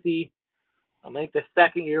safety. I think the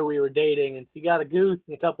second year we were dating, and she got a goose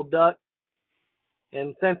and a couple ducks.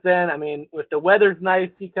 And since then, I mean, if the weather's nice,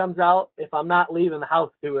 she comes out. If I'm not leaving the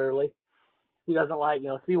house too early, she doesn't like,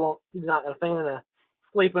 she's not a fan of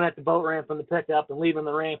sleeping at the boat ramp in the pickup and leaving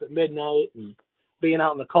the ramp at midnight and being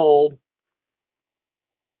out in the cold.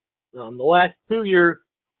 The last 2 years,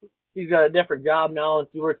 she's got a different job now and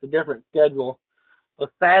she works a different schedule. So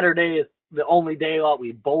Saturday is the only day that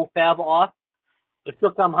we both have off. But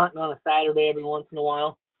she'll come hunting on a Saturday every once in a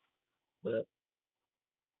while. But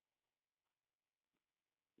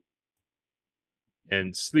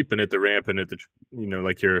And sleeping at the ramp and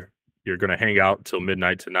like you're gonna hang out till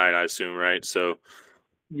midnight tonight, I assume, right? So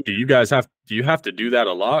yeah. do you have to do that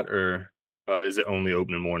a lot, or is it only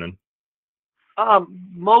open in morning?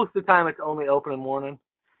 Most of the time it's only open in the morning.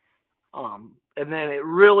 And then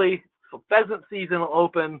so pheasant season will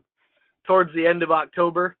open towards the end of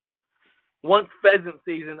October. Once pheasant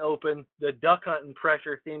season opens, the duck hunting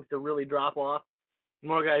pressure seems to really drop off.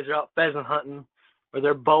 More guys are out pheasant hunting or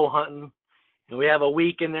they're bow hunting. And we have a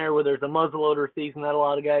week in there where there's a muzzleloader season that a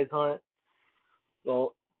lot of guys hunt.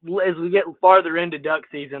 So as we get farther into duck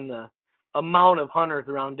season, the amount of hunters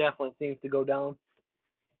around definitely seems to go down.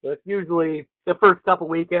 So it's usually the first couple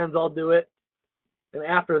weekends I'll do it, and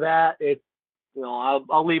after that it's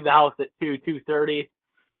I'll leave the house at 2:30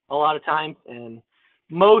 a lot of times, and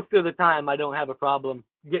most of the time I don't have a problem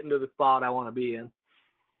getting to the spot I want to be in.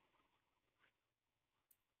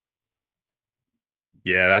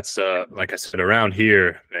 Yeah, that's like I said, around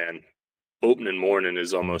here, man, opening morning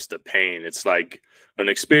is almost a pain. It's like an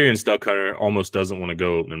experienced duck hunter almost doesn't want to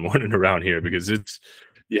go opening morning around here because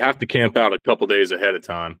you have to camp out a couple days ahead of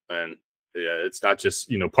time. And yeah, it's not just,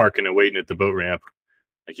 parking and waiting at the boat ramp.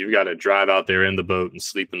 Like you've got to drive out there in the boat and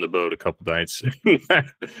sleep in the boat a couple nights,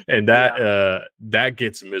 and Yeah. that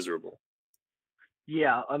gets miserable.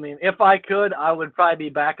 Yeah. I mean, if I could, I would probably be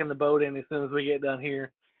back in the boat in as soon as we get done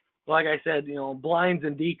here. Like I said, blinds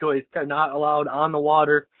and decoys are not allowed on the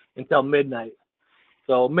water until midnight.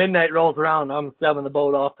 So midnight rolls around, I'm shoving the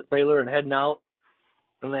boat off the trailer and heading out.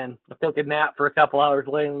 And then I took a nap for a couple hours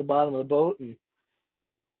laying in the bottom of the boat and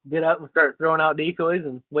get up and start throwing out decoys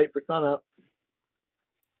and wait for sunup.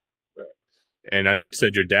 And I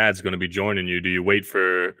said your dad's going to be joining you. Do you wait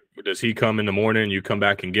for? Does he come in the morning? And you come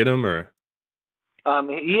back and get him, or?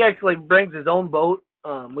 He actually brings his own boat.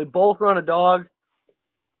 We both run a dog,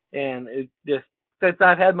 and it just since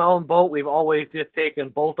I've had my own boat, we've always just taken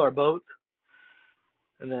both our boats,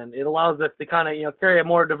 and then it allows us to kind of carry a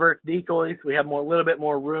more diverse decoys. We have a little bit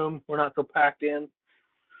more room. We're not so packed in.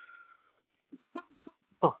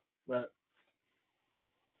 But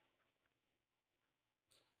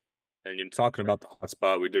And you're talking about the hot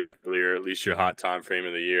spot we did earlier, at least your hot time frame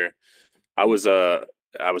of the year. I was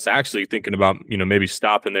actually thinking about, maybe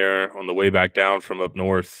stopping there on the way back down from up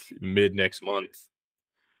north mid next month.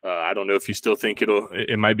 I don't know if you still think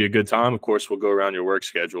it might be a good time. Of course, we'll go around your work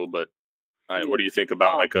schedule, but what do you think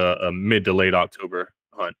about like a mid to late October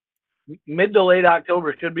hunt? mid to late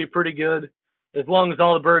October should be pretty good, as long as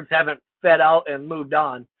all the birds haven't fed out and moved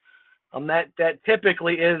on. That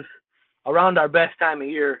typically is around our best time of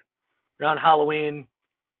year, around Halloween,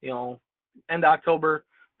 end October,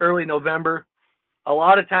 early November. A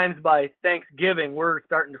lot of times by Thanksgiving, we're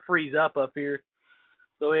starting to freeze up here,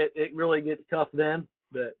 so it really gets tough then.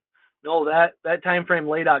 But no, that time frame,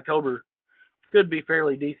 late October, could be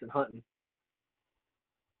fairly decent hunting.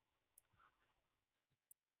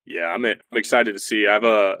 Yeah, I'm excited to see.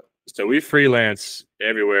 So we freelance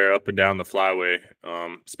everywhere up and down the flyway,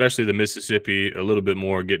 especially the Mississippi. A little bit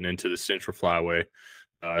more getting into the Central Flyway,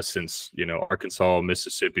 since Arkansas,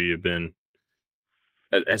 Mississippi have been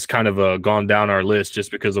has kind of gone down our list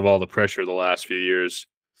just because of all the pressure the last few years.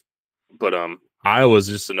 But Iowa's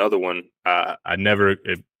just another one. I never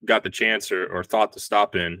got the chance or thought to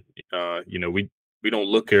stop in. We don't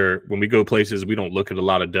look here when we go places. We don't look at a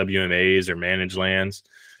lot of WMAs or managed lands.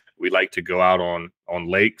 We like to go out on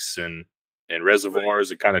lakes and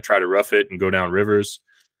reservoirs and kind of try to rough it and go down rivers.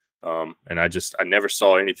 And I never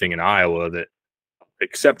saw anything in Iowa that,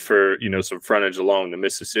 except for some frontage along the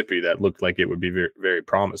Mississippi, that looked like it would be very, very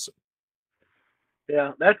promising.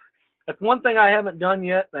 Yeah, that's one thing I haven't done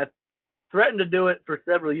yet. I've threatened to do it for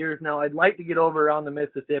several years now. I'd like to get over around the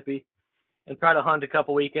Mississippi and try to hunt a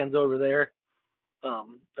couple weekends over there.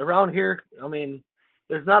 Around here, I mean,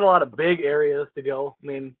 there's not a lot of big areas to go. I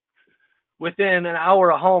mean, within an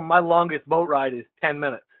hour of home, my longest boat ride is 10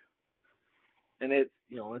 minutes. And it's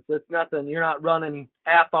nothing. You're not running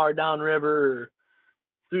half hour downriver or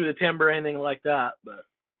through the timber or anything like that. But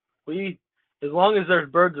as long as there's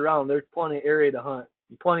birds around, there's plenty of area to hunt,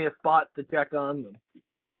 plenty of spots to check on them.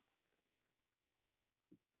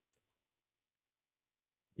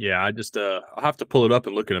 Yeah, I'll have to pull it up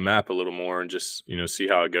and look at a map a little more and just see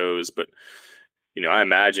how it goes. But I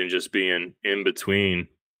imagine just being in between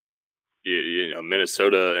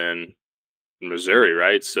Minnesota and Missouri,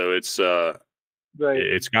 right? So Right.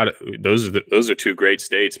 it's got those are two great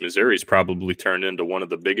states. Missouri's probably turned into one of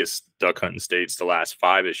the biggest duck hunting states the last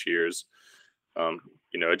 5-ish years.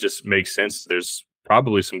 It just makes sense. There's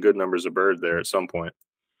probably some good numbers of birds there at some point.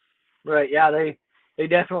 Right. Yeah, they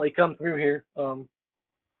definitely come through here.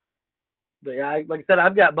 But yeah, like I said,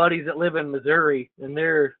 I've got buddies that live in Missouri, and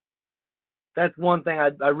that's one thing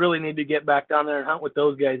I really need to get back down there and hunt with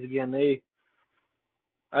those guys again.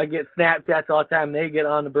 I get Snapchats all the time. They get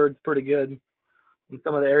on the birds pretty good in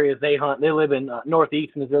some of the areas they hunt. They live in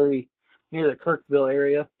northeast Missouri, near the Kirksville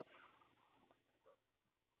area.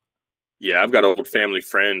 Yeah, I've got an old family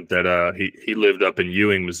friend that he lived up in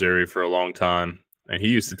Ewing, Missouri for a long time, and he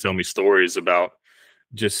used to tell me stories about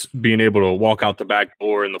just being able to walk out the back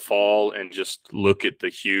door in the fall and just look at the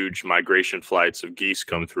huge migration flights of geese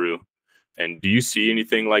come through. And do you see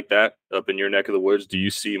anything like that up in your neck of the woods? Do you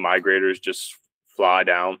see migrators just fly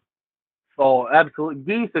down? Oh, absolutely.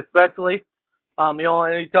 Geese, especially.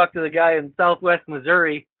 You talk to the guy in Southwest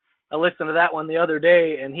Missouri. I listened to that one the other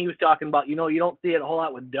day, and he was talking about, you don't see it a whole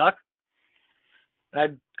lot with ducks.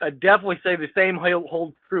 I'd definitely say the same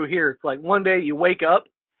holds true here. It's like one day you wake up,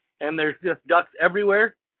 and there's just ducks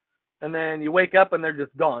everywhere, and then you wake up and they're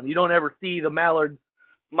just gone. You don't ever see the mallards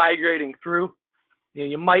migrating through.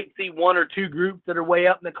 You might see one or two groups that are way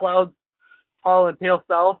up in the clouds, hauling tail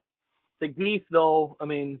south. The geese, though, I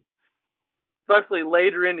mean, especially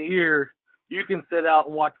later in the year, you can sit out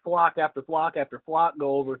and watch flock after flock after flock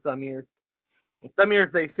go over some years. Some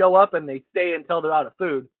years they show up and they stay until they're out of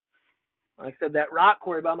food. Like I said, that rock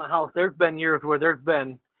quarry by my house, there's been years where there's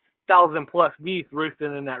been 1,000+ geese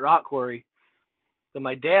roosting in that rock quarry. So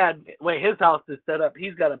my dad, the way his house is set up,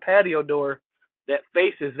 he's got a patio door that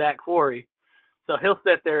faces that quarry. So he'll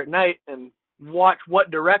sit there at night and watch what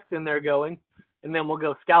direction they're going, and then we'll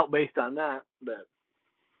go scout based on that. But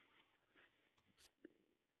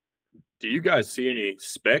Do you guys see any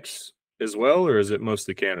specks as well, or is it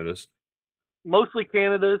mostly Canada's? mostly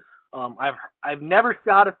Canada's. I've never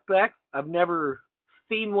shot a speck. I've never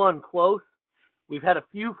seen one close. We've had a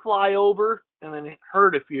few fly over and then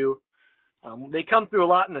heard a few. They come through a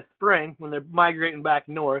lot in the spring when they're migrating back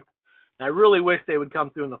north. And I really wish they would come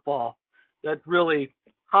through in the fall. That's really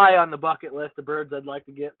high on the bucket list of birds I'd like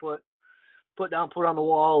to get put down, put on the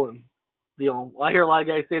wall. And I hear a lot of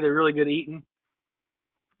guys say they're really good eating.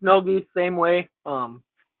 Snow geese, same way.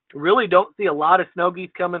 Really don't see a lot of snow geese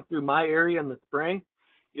coming through my area in the spring.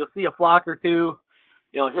 You'll see a flock or two.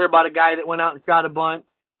 Hear about a guy that went out and shot a bunch.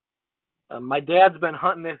 My dad's been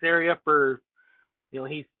hunting this area for,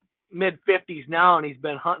 he's mid-50s now, and he's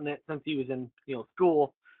been hunting it since he was in,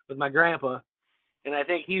 school with my grandpa. And I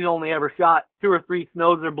think he's only ever shot 2 or 3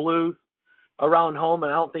 snows or blues around home,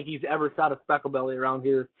 and I don't think he's ever shot a specklebelly around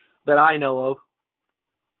here that I know of.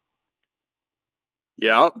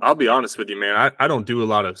 Yeah, I'll be honest with you, man. I don't do a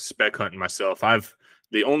lot of spec hunting myself.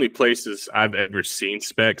 The only places I've ever seen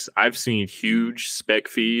specks, I've seen huge spec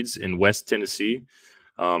feeds in West Tennessee,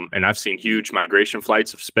 and I've seen huge migration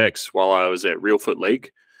flights of specks while I was at Reelfoot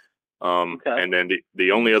Lake. Okay. And then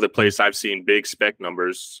the only other place I've seen big spec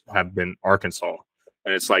numbers have been Arkansas,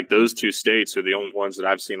 and it's like those 2 states are the only ones that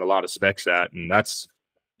I've seen a lot of specs at, and that's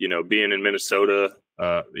being in Minnesota,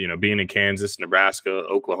 being in Kansas, Nebraska,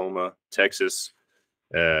 Oklahoma, Texas.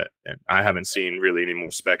 And I haven't seen really any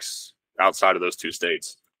more specs outside of those 2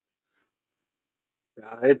 states.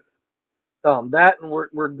 Yeah, it's that, and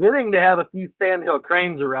we're getting to have a few sandhill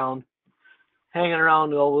cranes around, hanging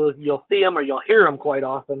around. You'll see them or you'll hear them quite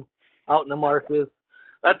often out in the marshes.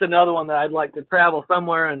 That's another one that I'd like to travel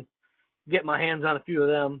somewhere and get my hands on a few of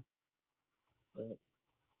them. But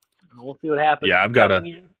we'll see what happens. Yeah, I've got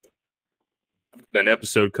an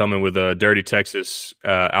episode coming with Dirty Texas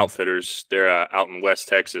Outfitters. They're out in West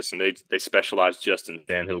Texas, and they specialize just in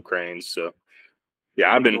sandhill cranes. So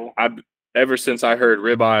yeah, I've ever since I heard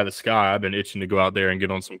Ribeye of the Sky, I've been itching to go out there and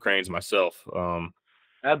get on some cranes myself.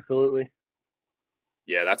 Absolutely.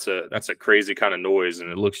 Yeah, that's a crazy kind of noise, and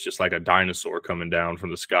it looks just like a dinosaur coming down from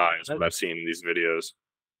the sky. Is what I've seen in these videos.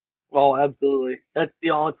 Oh, absolutely. That's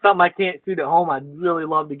it's something I can't shoot at home. I'd really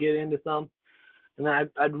love to get into some, and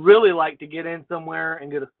I'd really like to get in somewhere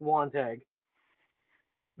and get a swan tag.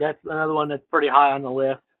 That's another one that's pretty high on the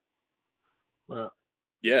list.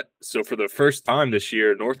 Yeah, so for the first time this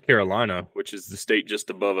year, North Carolina, which is the state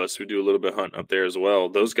just above us, we do a little bit of hunting up there as well.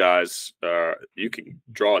 Those guys, you can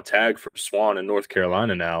draw a tag for swan in North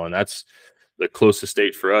Carolina now, and that's the closest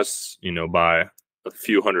state for us, by a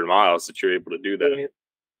few hundred miles that you're able to do that.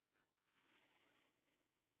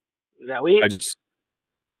 Yeah,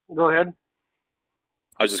 go ahead.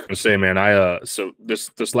 I was just going to say, man, so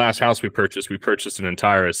this last house we purchased an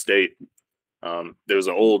entire estate. There was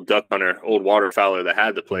an old duck hunter, old waterfowler that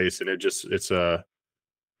had the place, and it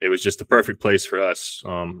was just the perfect place for us.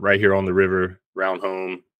 Right here on the river, round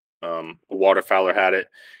home. A waterfowler had it,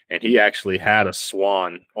 and he actually had a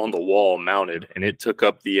swan on the wall mounted, and it took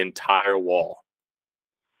up the entire wall.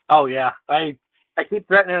 Oh yeah, I keep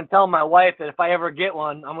threatening and telling my wife that if I ever get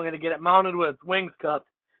one, I'm going to get it mounted with its wings cupped,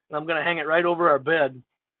 and I'm going to hang it right over our bed.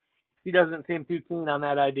 She doesn't seem too keen on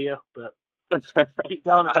that idea, but I keep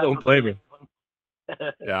telling her I don't blame her.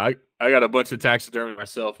 Yeah, I got a bunch of taxidermy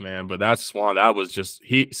myself, man, but that swan, that was just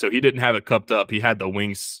he didn't have it cupped up. He had the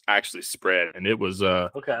wings actually spread, and it was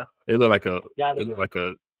okay. it looked like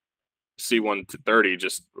a C-130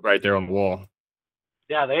 just right there on the wall.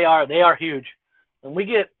 Yeah, they are huge. And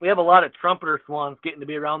we have a lot of trumpeter swans getting to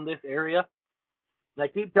be around this area. And I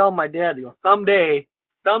keep telling my dad, someday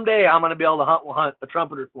I'm going to be able to hunt a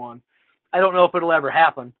trumpeter swan. I don't know if it'll ever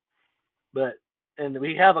happen, and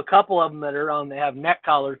we have a couple of them that are around. They have neck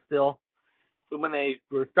collars still. So when they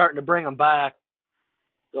were starting to bring them back,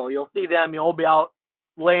 so you'll see them. You'll be out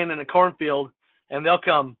laying in a cornfield, and they'll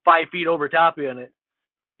come 5 feet over top of you, and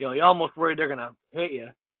you're almost worried they're gonna hit you.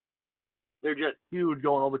 They're just huge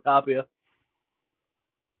going over top of you.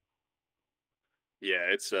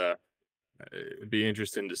 Yeah, it'd be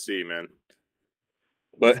interesting to see, man.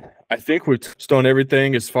 But I think we're touched on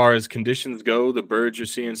everything as far as conditions go, the birds you're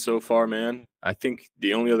seeing so far, man. I think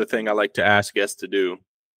the only other thing I like to ask guests to do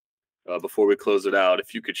before we close it out,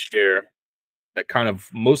 if you could share that kind of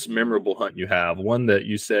most memorable hunt you have? One that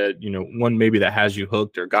you said, one maybe that has you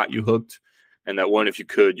hooked or got you hooked, and that one, if you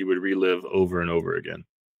could, you would relive over and over again.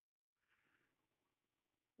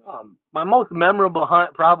 My most memorable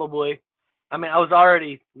hunt, probably, I mean, I was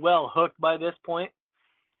already well hooked by this point,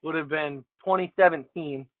 would have been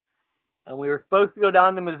 2017. And we were supposed to go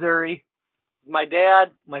down to Missouri. My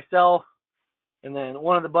dad, myself, and then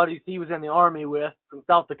one of the buddies he was in the Army with from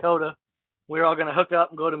South Dakota. We were all going to hook up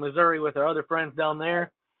and go to Missouri with our other friends down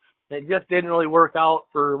there. It just didn't really work out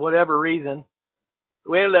for whatever reason.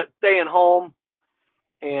 We ended up staying home,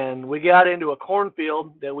 and we got into a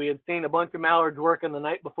cornfield that we had seen a bunch of mallards working the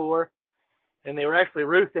night before, and they were actually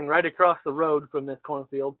roosting right across the road from this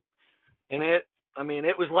cornfield. And it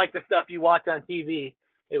was like the stuff you watch on TV.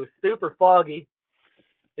 It was super foggy.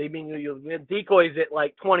 I mean, you had decoys at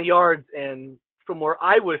like 20 yards, and from where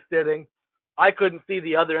I was sitting, I couldn't see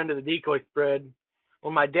the other end of the decoy spread.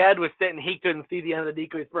 When my dad was sitting, he couldn't see the end of the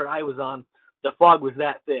decoy spread I was on. The fog was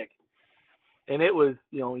that thick. And it was,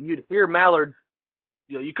 you'd hear mallards,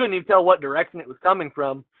 you couldn't even tell what direction it was coming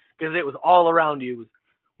from because it was all around you. It was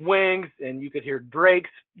wings, and you could hear drakes,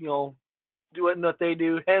 doing what they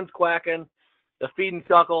do, hens quacking, the feed and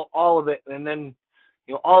suckle, all of it. And then,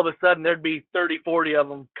 all of a sudden there'd be 30, 40 of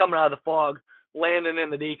them coming out of the fog, landing in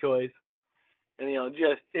the decoys. And,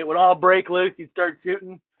 it would all break loose. You'd start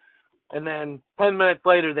shooting. And then 10 minutes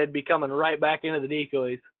later, they'd be coming right back into the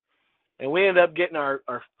decoys. And we ended up getting our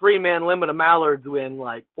 3-man limit of mallards in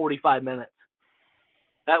like 45 minutes.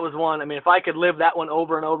 That was one. I mean, if I could live that one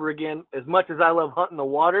over and over again, as much as I love hunting the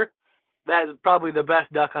water, that is probably the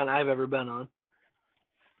best duck hunt I've ever been on.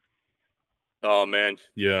 Oh man,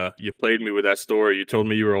 yeah, you played me with that story. You told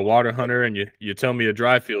me you were a water hunter, and you tell me a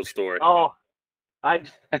dry field story. Oh, I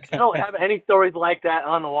don't have any stories like that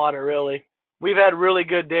on the water, really. We've had really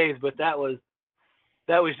good days, but that was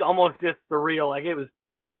almost just surreal. Like, it was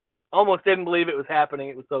almost didn't believe it was happening.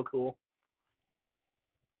 It was so cool.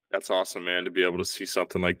 That's awesome, man, to be able to see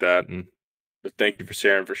something like that, and thank you for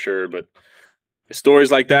sharing for sure. But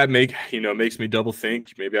stories like that makes me double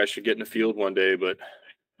think. Maybe I should get in the field one day, but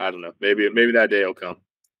I don't know. Maybe that day will come.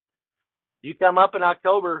 You come up in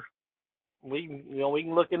October, we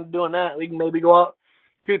can look into doing that. We can maybe go out,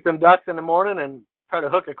 shoot some ducks in the morning, and try to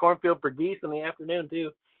hook a cornfield for geese in the afternoon too.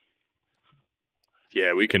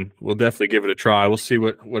 Yeah, we'll definitely give it a try. We'll see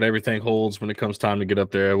what everything holds when it comes time to get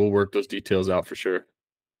up there. We'll work those details out for sure.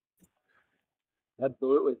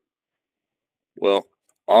 Absolutely. Well,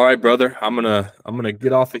 all right, brother. I'm gonna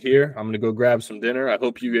get off of here. I'm gonna go grab some dinner. I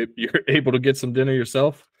hope you're able to get some dinner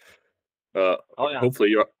yourself. Oh yeah.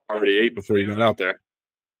 Hopefully you already ate before you got out there.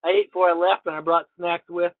 I ate before I left, and I brought snacks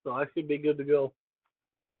with, so I should be good to go.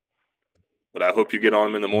 But I hope you get on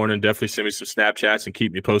them in the morning. Definitely send me some Snapchats and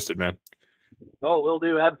keep me posted, man. Oh, will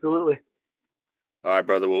do. Absolutely. All right,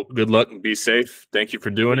 brother. Well, good luck and be safe. Thank you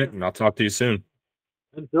for doing it, and I'll talk to you soon.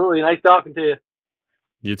 Absolutely. Nice talking to you.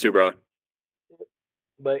 You too, brother.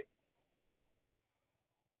 Bye.